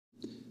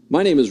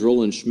My name is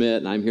Roland Schmidt,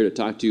 and I'm here to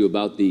talk to you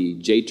about the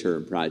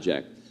J-Term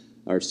project.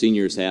 Our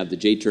seniors have the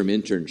J-Term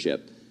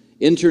internship.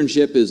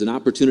 Internship is an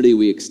opportunity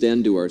we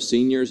extend to our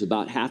seniors.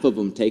 About half of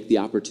them take the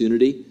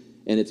opportunity,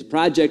 and it's a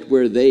project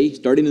where they,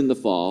 starting in the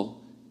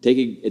fall,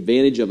 take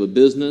advantage of a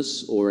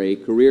business or a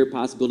career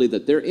possibility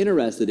that they're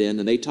interested in,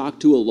 and they talk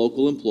to a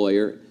local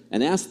employer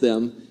and ask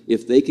them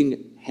if they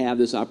can have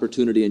this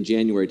opportunity in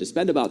January to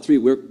spend about 3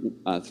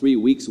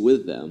 weeks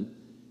with them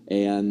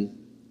and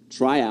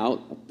try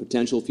out a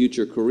potential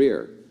future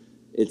career.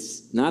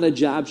 It's not a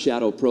job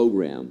shadow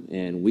program,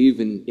 and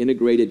we've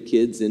integrated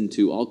kids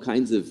into all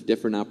kinds of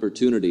different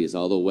opportunities,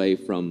 all the way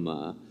from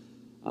a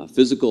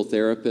physical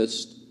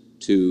therapist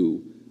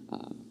to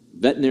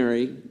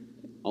veterinary,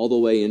 all the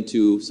way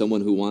into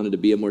someone who wanted to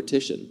be a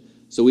mortician.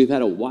 So we've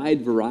had a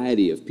wide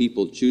variety of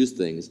people choose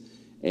things,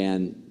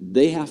 and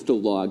they have to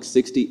log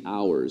 60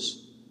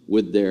 hours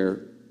with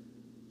their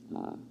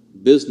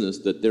business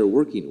that they're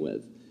working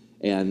with.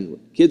 And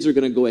kids are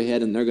going to go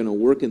ahead and they're going to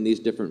work in these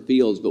different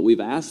fields, but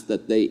we've asked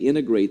that they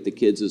integrate the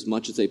kids as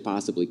much as they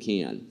possibly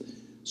can.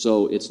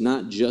 So it's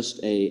not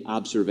just a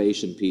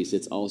observation piece,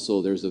 it's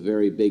also, there's a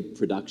very big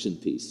production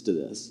piece to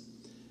this.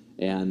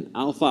 And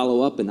I'll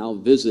follow up and I'll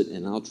visit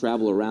and I'll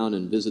travel around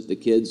and visit the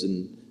kids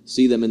and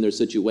see them in their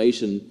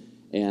situation.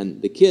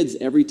 And the kids,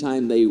 every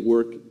time they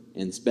work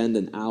and spend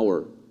an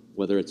hour,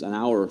 whether it's an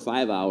hour or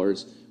 5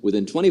 hours,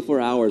 within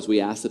 24 hours we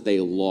ask that they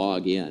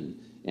log in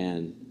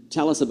and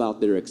tell us about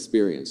their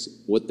experience,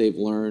 what they've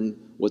learned,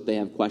 what they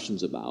have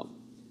questions about,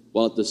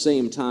 while at the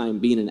same time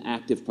being an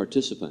active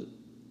participant.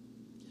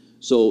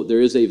 So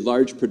there is a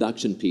large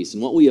production piece,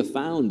 and what we have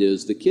found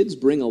is the kids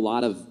bring a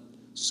lot of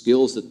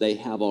skills that they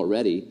have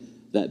already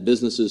that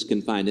businesses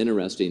can find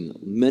interesting.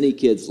 Many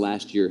kids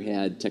last year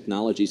had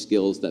technology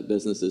skills that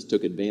businesses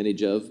took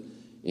advantage of,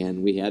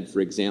 and we had, for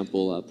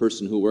example, a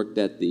person who worked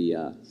at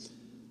the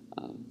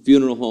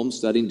funeral home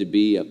studying to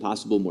be a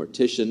possible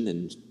mortician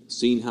and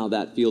seeing how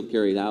that field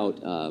carried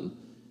out.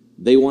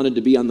 They wanted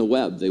to be on the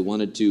web. They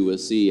wanted to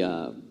see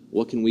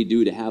what can we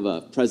do to have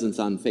a presence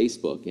on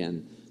Facebook.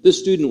 And this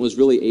student was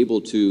really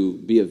able to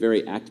be a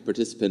very active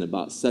participant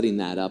about setting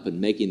that up and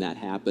making that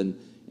happen,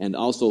 and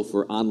also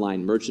for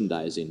online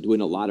merchandising,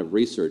 doing a lot of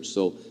research.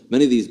 So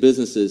many of these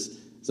businesses,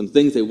 some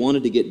things they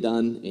wanted to get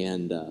done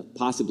and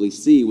possibly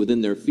see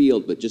within their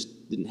field, but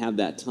just didn't have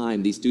that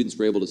time. These students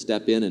were able to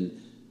step in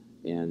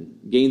and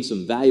gain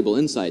some valuable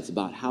insights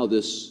about how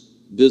this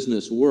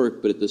business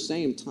worked, but at the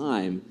same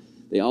time,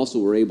 they also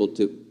were able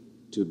to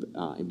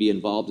be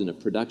involved in a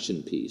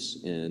production piece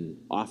and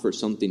offer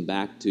something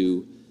back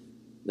to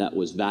that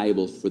was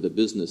valuable for the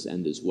business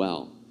end as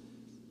well.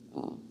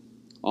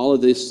 All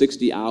of this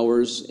 60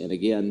 hours, and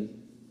again,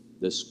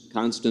 this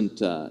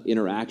constant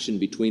interaction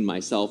between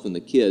myself and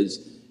the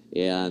kids,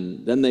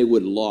 and then they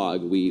would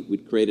log.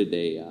 We'd created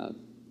a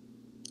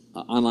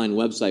online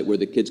website where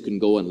the kids can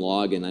go and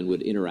log and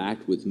would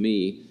interact with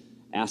me,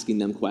 asking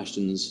them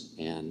questions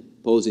and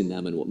posing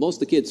them. And what most of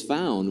the kids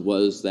found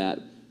was that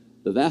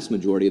the vast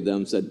majority of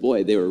them said,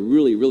 boy, they were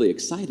really, really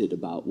excited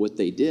about what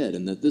they did,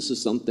 and that this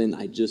is something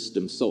I just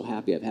am so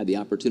happy I've had the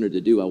opportunity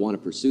to do. I want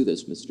to pursue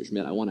this, Mr.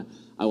 Schmidt. I want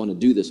to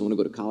do this. I want to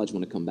go to college. I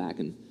want to come back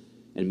and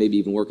maybe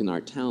even work in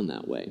our town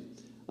that way.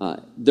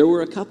 There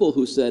were a couple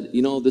who said,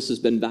 you know, this has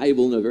been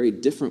valuable in a very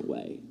different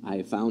way.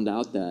 I found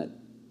out that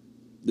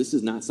this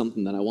is not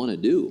something that I want to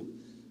do.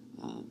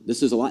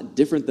 This is a lot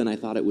different than I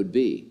thought it would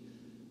be.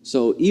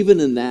 So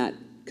even in that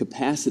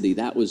capacity,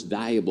 that was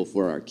valuable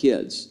for our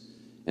kids.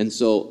 And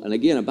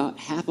again, about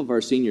half of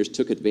our seniors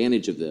took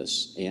advantage of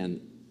this, and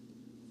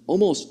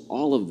almost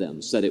all of them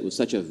said it was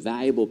such a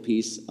valuable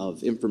piece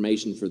of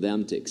information for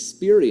them to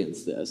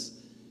experience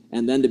this,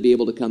 and then to be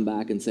able to come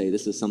back and say,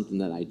 this is something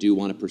that I do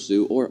want to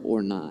pursue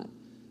or not.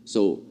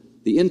 So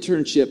the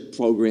internship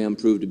program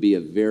proved to be a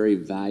very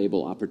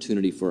valuable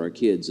opportunity for our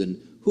kids, and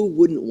who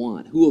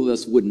of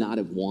us would not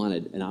have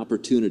wanted an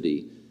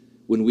opportunity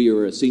when we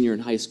were a senior in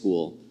high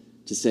school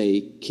to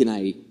say, can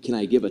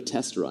I give a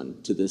test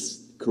run to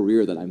this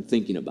career that I'm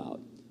thinking about?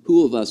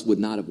 Who of us would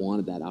not have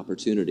wanted that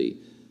opportunity?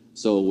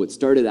 So what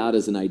started out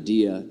as an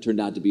idea turned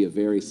out to be a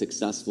very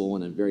successful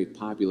and a very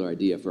popular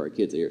idea for our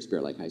kids here at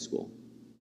Spirit Lake High School.